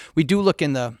 Other than we do look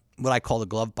in the what I call the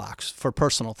glove box for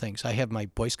personal things. I have my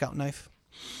Boy Scout knife,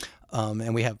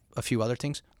 and we have a few other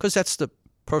things because that's the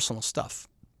personal stuff.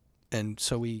 And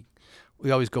so we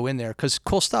always go in there because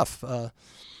cool stuff.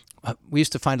 We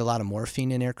used to find a lot of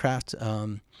morphine in aircraft,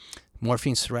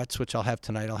 morphine syrettes, which I'll have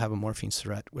tonight. I'll have a morphine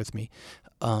syrette with me.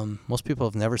 Most people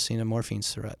have never seen a morphine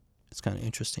syrette. It's kind of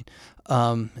interesting. It's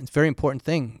a very important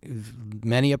thing.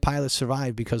 Many a pilot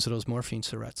survived because of those morphine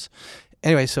syrettes.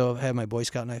 Anyway, so I have my Boy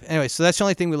Scout knife. Anyway, so that's the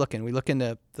only thing we look in. We look in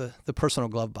the personal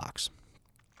glove box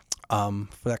for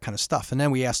that kind of stuff. And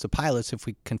then we ask the pilots if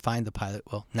we can find the pilot.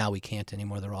 Well, now we can't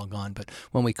anymore. They're all gone. But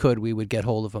when we could, we would get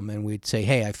hold of them and we'd say,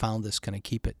 hey, I found this. Can I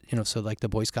keep it? So like the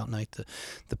Boy Scout knife,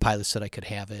 the pilot said I could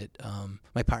have it.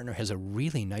 My partner has a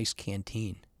really nice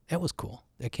canteen. That was cool.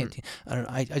 That canteen. I don't know.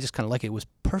 I just kind of like it. It was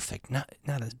perfect. Not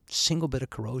a single bit of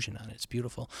corrosion on it. It's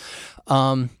beautiful.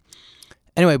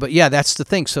 Anyway, but yeah, that's the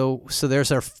thing. So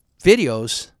there's our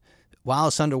videos while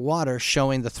it's underwater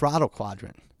showing the throttle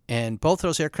quadrant. And both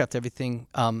those aircraft, everything.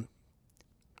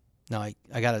 Now I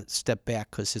got to step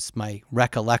back because it's my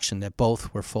recollection that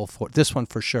both were full forward. This one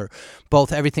for sure.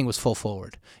 Everything was full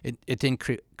forward. It didn't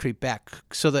creep back.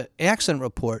 So the accident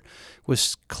report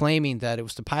was claiming that it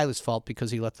was the pilot's fault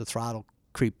because he let the throttle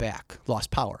creep back,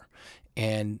 lost power.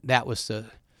 And that was the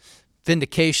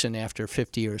vindication after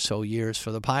 50 or so years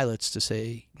for the pilots to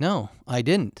say, no, I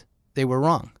didn't. They were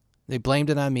wrong. They blamed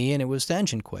it on me and it was the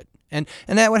engine quit. And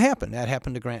that would happen. That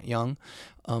happened to Grant Young.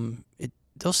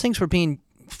 Those things were being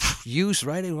used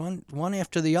right one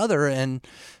after the other, and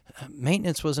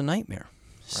maintenance was a nightmare.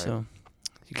 Right. So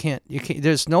you can't.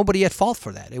 There's nobody at fault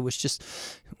for that. It was just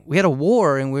we had a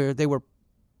war, and they were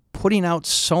putting out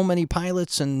so many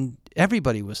pilots, and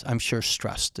everybody was, I'm sure,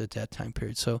 stressed at that time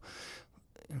period. So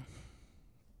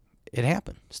it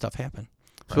happened. Stuff happened.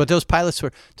 Right. So those pilots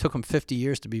took them 50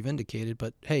 years to be vindicated.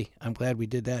 But hey, I'm glad we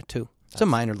did that too. It's a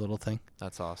minor little thing.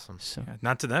 That's awesome. So,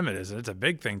 not to them it is. It's a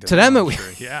big thing to them.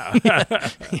 Yeah.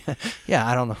 Yeah,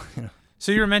 I don't know.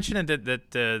 So you were mentioning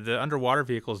that the underwater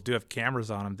vehicles do have cameras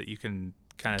on them that you can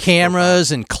kind of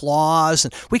cameras and claws,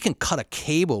 and we can cut a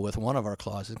cable with one of our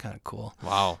claws. It's kind of cool.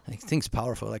 Wow. The thing's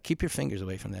powerful. Like keep your fingers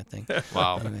away from that thing.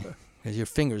 Wow. Because your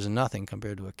fingers are nothing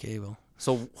compared to a cable.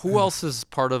 So who else is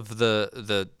part of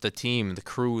the team, the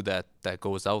crew that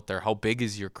goes out there? How big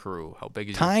is your crew? How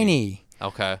big is tiny? Your team?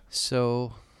 Okay.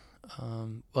 So,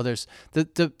 well, there's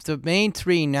the main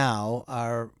three now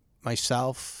are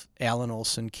myself, Alan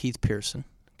Olson, Keith Pearson.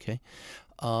 Okay,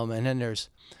 and then there's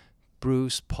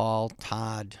Bruce, Paul,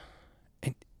 Todd,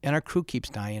 and our crew keeps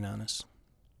dying on us.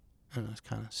 I know, it's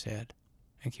kind of sad.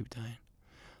 They keep dying.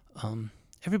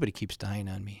 Everybody keeps dying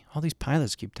on me. All these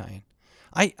pilots keep dying.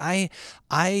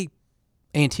 A&T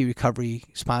Recovery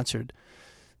sponsored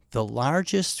the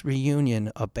largest reunion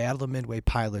of Battle of Midway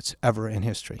pilots ever in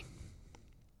history.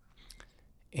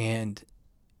 And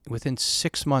within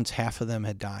 6 months, half of them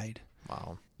had died.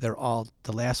 Wow.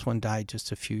 The last one died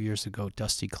just a few years ago,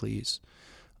 Dusty Cleese.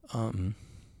 I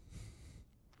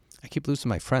keep losing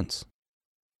my friends.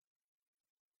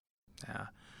 Yeah.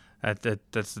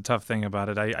 That's the tough thing about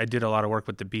it. I did a lot of work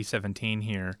with the B-17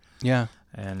 here. Yeah.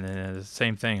 And the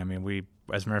same thing. I mean,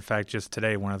 as a matter of fact, just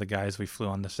today, one of the guys we flew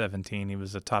on the 17, he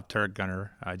was a top turret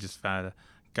gunner. I just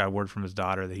got word from his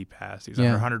daughter that he passed. He's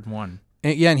under 101.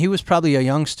 And he was probably a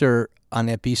youngster on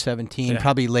that B-17,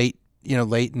 probably late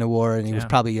in the war, and he was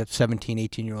probably a 17,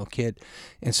 18-year-old kid.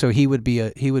 And so he would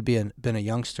been a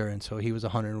youngster, and so he was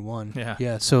 101. Yeah.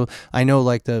 Yeah. So I know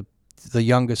like the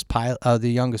youngest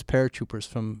paratroopers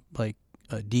from like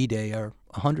D-Day are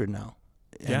 100 now.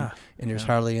 And there's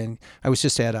hardly any. I was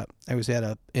at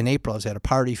a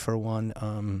party for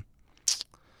one.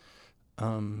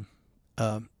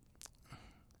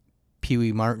 Pee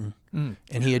Wee Martin,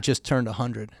 and he had just turned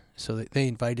 100, so they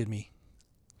invited me.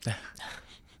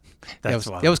 That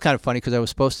was kind of funny because I was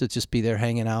supposed to just be there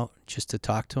hanging out just to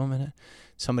talk to him, and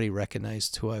somebody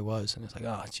recognized who I was, and it's like,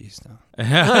 oh, geez, no.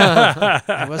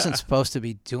 I wasn't supposed to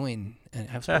be doing, and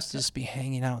I was supposed to just be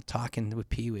hanging out talking with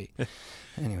Pee Wee.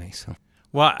 Anyway, so.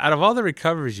 Well, out of all the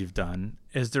recoveries you've done,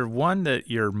 is there one that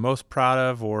you're most proud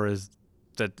of, or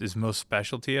that is most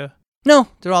special to you? No,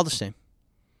 they're all the same.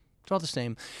 It's all the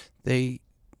same. They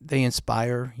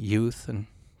inspire youth, and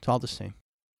it's all the same.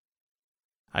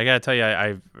 I gotta tell you,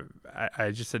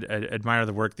 I just admire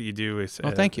the work that you do.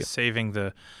 Thank you. Saving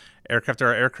the aircraft. There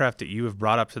are aircraft that you have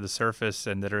brought up to the surface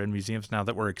and that are in museums now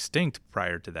that were extinct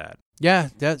prior to that. Yeah,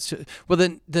 that's well.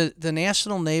 The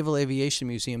National Naval Aviation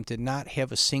Museum did not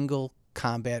have a single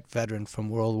combat veteran from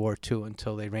World War II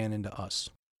until they ran into us.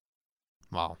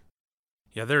 Wow.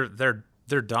 Yeah,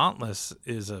 their Dauntless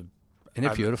is a. Isn't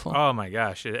it beautiful? Oh my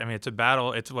gosh! I mean, it's a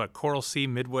battle. It's what, Coral Sea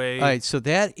Midway. All right, so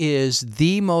that is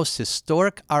the most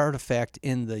historic artifact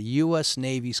in the U.S.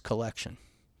 Navy's collection.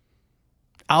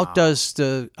 Outdoes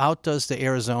the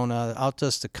Arizona,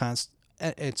 outdoes the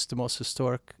it's the most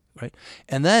historic, right?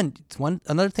 And then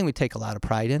another thing we take a lot of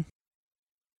pride in.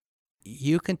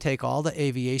 You can take all the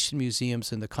aviation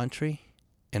museums in the country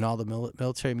and all the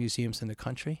military museums in the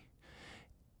country,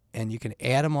 and you can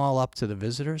add them all up to the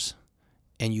visitors,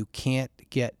 and you can't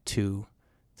get to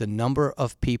the number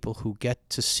of people who get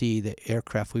to see the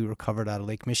aircraft we recovered out of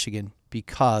Lake Michigan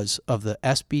because of the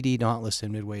SBD Dauntless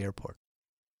in Midway Airport.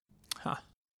 Huh.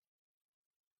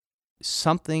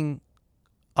 Something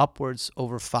upwards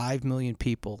over 5 million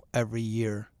people every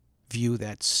year view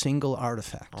that single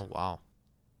artifact. Oh, wow.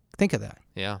 Think of that.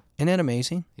 Yeah. Isn't that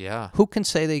amazing? Yeah. Who can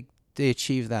say they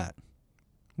achieved that?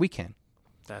 We can.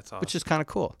 That's awesome. Which is kind of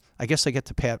cool. I guess I get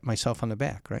to pat myself on the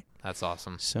back, right? That's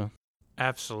awesome. So,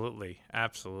 absolutely.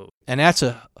 and that's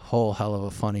a whole hell of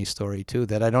a funny story too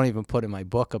that I don't even put in my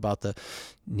book about the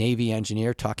Navy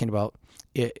engineer talking about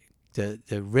it,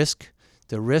 the risk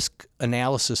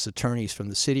analysis attorneys from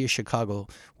the city of Chicago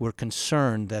were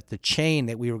concerned that the chain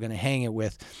that we were going to hang it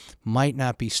with might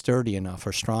not be sturdy enough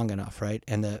or strong enough, right?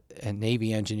 And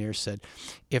Navy engineers said,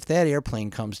 if that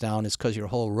airplane comes down, it's because your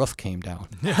whole roof came down.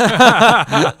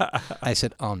 I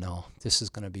said, oh no, this is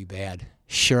going to be bad.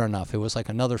 Sure enough, it was like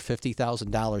another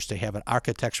 $50,000 to have an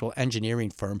architectural engineering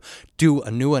firm do a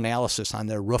new analysis on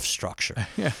their roof structure.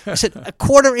 I said,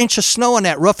 1/4 inch of snow on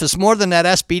that roof is more than that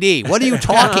SBD. What are you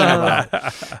talking about?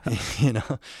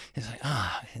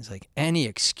 It's like any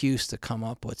excuse to come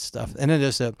up with stuff. And then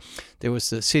there was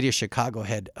the city of Chicago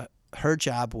had, her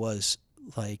job was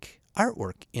like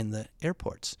artwork in the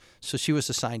airports. So she was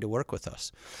assigned to work with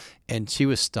us. And she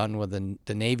was stunned with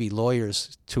the Navy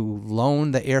lawyers to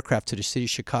loan the aircraft to the city of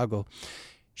Chicago.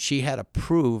 She had to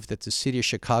prove that the city of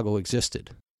Chicago existed.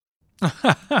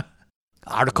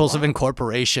 Articles of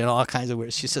incorporation, all kinds of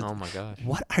weird. She said, "Oh my gosh,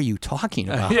 what are you talking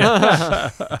about?"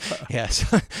 Yes.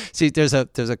 See, there's a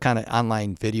kind of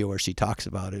online video where she talks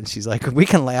about it, and she's like, "We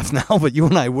can laugh now, but you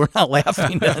and I, we're not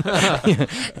laughing then."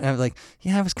 And I was like,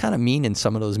 "Yeah, I was kind of mean in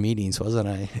some of those meetings, wasn't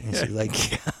I?" And she's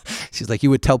like, "Yeah." She's like, "You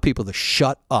would tell people to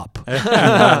shut up."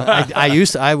 I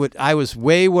was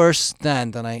way worse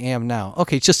then than I am now.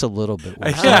 Okay, just a little bit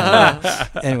worse.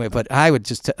 Anyway, but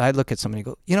I'd look at somebody and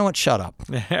go, "You know what? Shut up.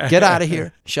 Get out of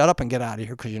here. Shut up and get out of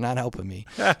here because you're not helping me."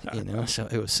 So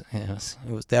it was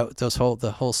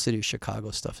the whole city of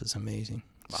Chicago stuff is amazing.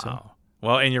 Wow. So,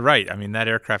 well, and you're right. I mean, that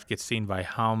aircraft gets seen by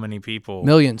how many people?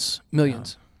 Millions.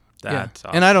 That's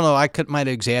awesome. And I don't know, might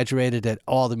have exaggerated that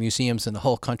all the museums in the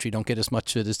whole country don't get as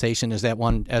much visitation as that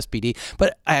one SBD,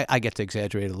 but I get to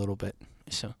exaggerate a little bit.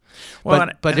 So,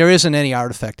 but there isn't any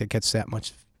artifact that gets that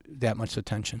much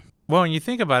attention. Well, when you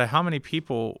think about it, how many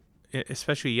people,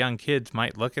 especially young kids,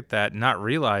 might look at that not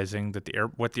realizing that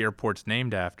what the airport's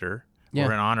named after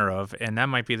or in honor of, and that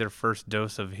might be their first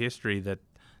dose of history that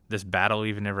this battle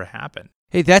even ever happened.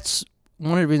 Hey, that's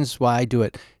one of the reasons why I do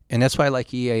it, and that's why I like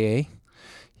EAA.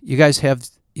 You guys have,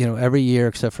 every year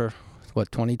except for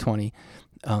 2020,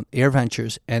 Air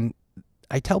Ventures, and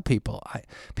I tell people,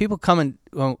 people come and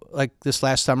like this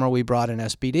last summer we brought an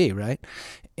SBD, right?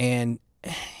 And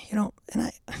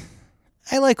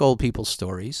I like old people's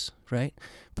stories, right?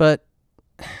 But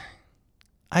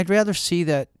I'd rather see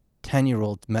that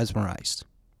 10-year-old mesmerized.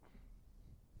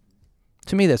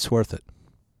 To me, that's worth it.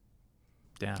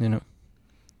 Yeah.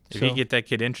 If you get that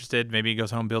kid interested, maybe he goes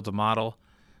home, builds a model.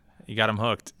 You got him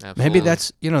hooked. Absolutely. Maybe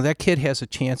that's, that kid has a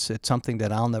chance at something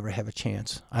that I'll never have a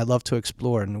chance. I love to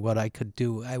explore, and what I could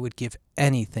do, I would give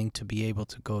anything to be able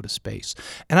to go to space.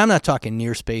 And I'm not talking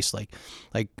near space like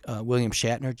William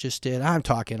Shatner just did. I'm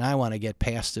talking, I want to get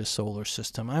past this solar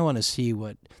system. I want to see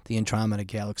what the Andromeda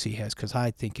Galaxy has, because I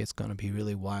think it's going to be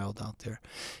really wild out there.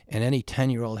 And any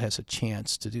 10-year-old has a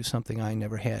chance to do something I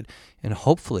never had. And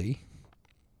hopefully,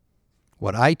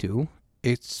 what I do,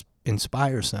 it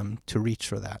inspires them to reach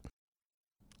for that.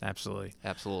 Absolutely.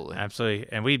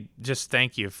 And we just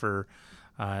thank you for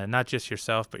not just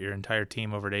yourself, but your entire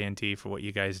team over at A&T for what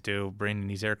you guys do, bringing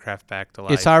these aircraft back to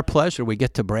life. It's our pleasure. We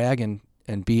get to brag and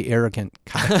be arrogant.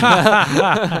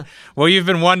 Well, you've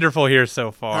been wonderful here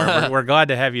so far. We're glad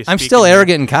to have you speak. I'm still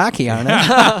arrogant and cocky, aren't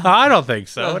I? I don't think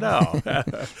so, no.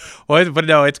 But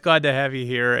no, it's glad to have you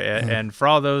here. And for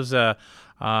all those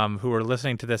who are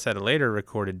listening to this at a later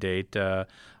recorded date,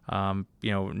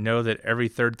 Know that every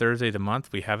third Thursday of the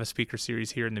month we have a speaker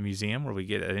series here in the museum where we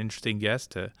get an interesting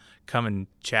guest to come and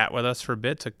chat with us for a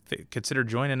bit. To consider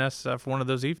joining us for one of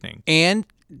those evenings. And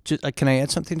can I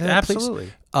add something to that,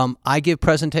 Absolutely. please? I give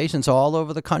presentations all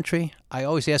over the country. I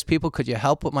always ask people, could you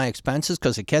help with my expenses?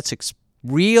 Because it gets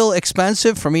real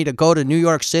expensive for me to go to New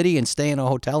York City and stay in a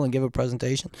hotel and give a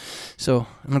presentation. So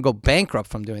I'm going to go bankrupt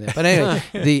from doing that. But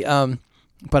anyway,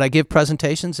 but I give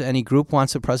presentations. Any group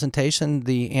wants a presentation,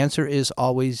 the answer is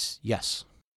always yes.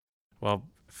 Well,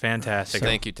 fantastic.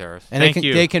 Thank you, Taras. And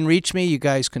they can reach me. You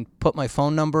guys can put my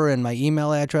phone number and my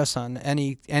email address on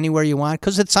anywhere you want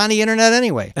because it's on the internet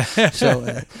anyway.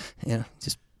 So,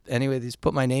 just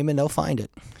put my name in, they'll find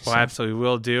it. Well, absolutely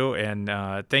will do. And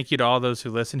thank you to all those who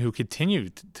listen, who continue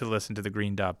to listen to the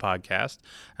Green Dot podcast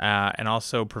and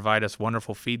also provide us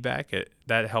wonderful feedback.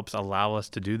 That helps allow us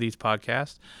to do these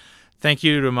podcasts. Thank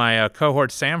you to my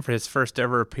cohort, Sam, for his first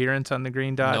ever appearance on the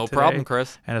Green Dot No today. problem,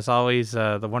 Chris. And as always,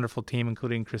 the wonderful team,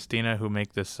 including Christina, who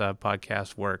make this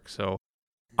podcast work. So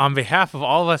on behalf of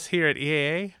all of us here at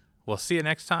EAA, we'll see you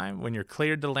next time when you're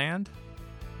cleared to land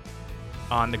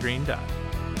on the Green Dot.